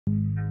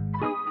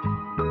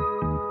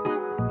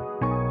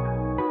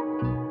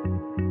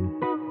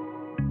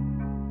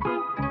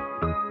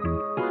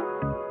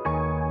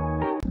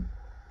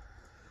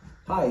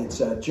Hi,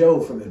 it's Joe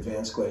from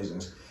Advanced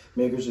Glazings,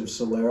 makers of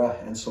Solera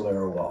and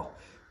Solera Wall.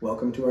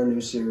 Welcome to our new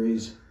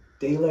series,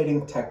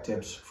 Daylighting Tech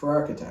Tips for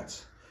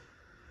Architects.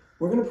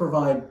 We're going to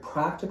provide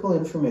practical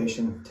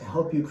information to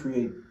help you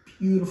create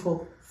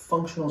beautiful,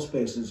 functional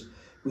spaces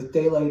with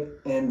daylight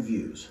and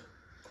views.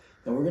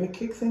 Now we're going to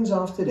kick things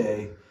off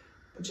today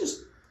by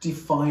just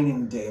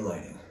defining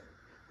daylighting.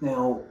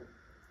 Now,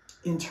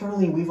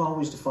 internally, we've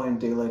always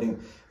defined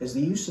daylighting as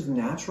the use of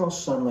natural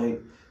sunlight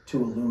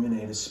to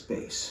illuminate a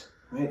space.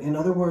 Right? In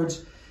other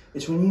words,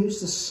 it's when you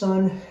use the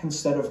sun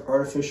instead of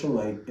artificial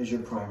light as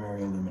your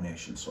primary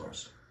illumination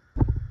source.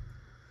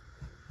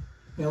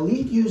 Now,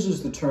 LEED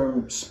uses the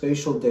term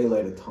spatial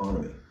daylight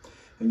autonomy,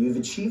 and you've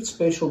achieved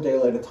spatial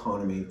daylight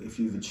autonomy if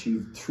you've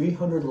achieved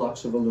 300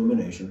 lux of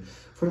illumination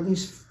for at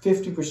least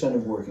 50%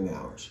 of working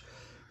hours.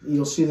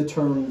 You'll see the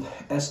term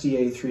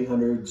SDA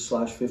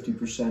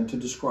 300/50% to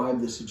describe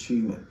this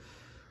achievement.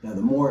 Now,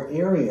 the more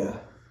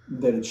area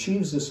that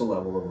achieves this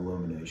level of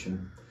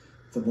illumination,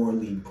 the more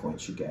LEED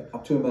points you get,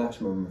 up to a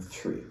maximum of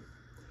 3.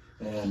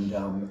 And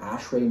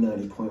ASHRAE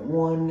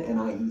 90.1 and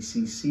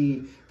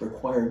IECC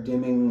require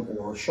dimming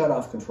or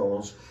shut-off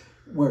controls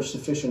where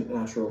sufficient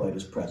natural light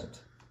is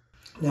present.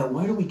 Now,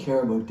 why do we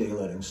care about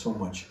daylighting so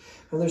much?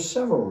 Now, there's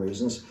several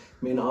reasons.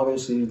 I mean,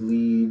 obviously,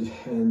 LEED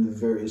and the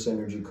various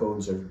energy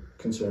codes are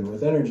concerned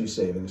with energy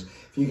savings.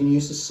 If you can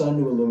use the sun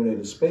to illuminate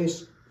a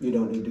space, you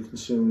don't need to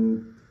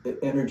consume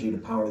energy to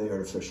power the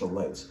artificial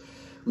lights.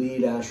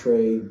 LEED,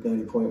 ASHRAE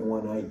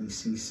 90.1,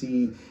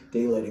 IECC,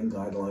 daylighting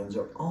guidelines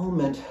are all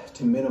meant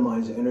to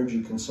minimize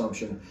energy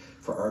consumption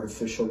for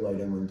artificial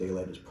lighting when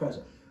daylight is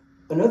present.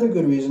 Another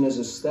good reason is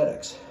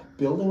aesthetics.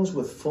 Buildings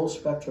with full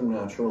spectrum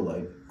natural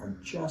light are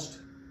just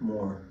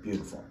more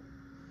beautiful.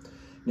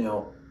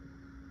 Now,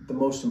 the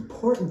most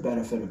important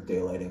benefit of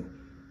daylighting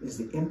is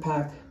the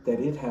impact that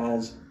it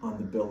has on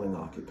the building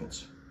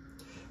occupants.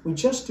 We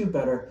just do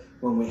better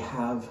when we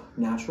have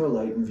natural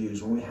light and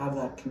views, when we have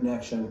that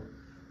connection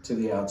to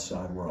the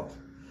outside world.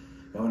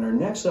 Now, in our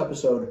next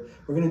episode,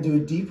 we're going to do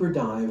a deeper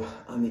dive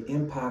on the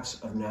impacts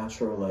of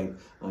natural light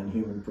on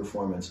human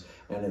performance,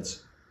 and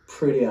it's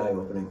pretty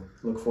eye-opening.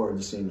 Look forward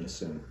to seeing you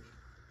soon.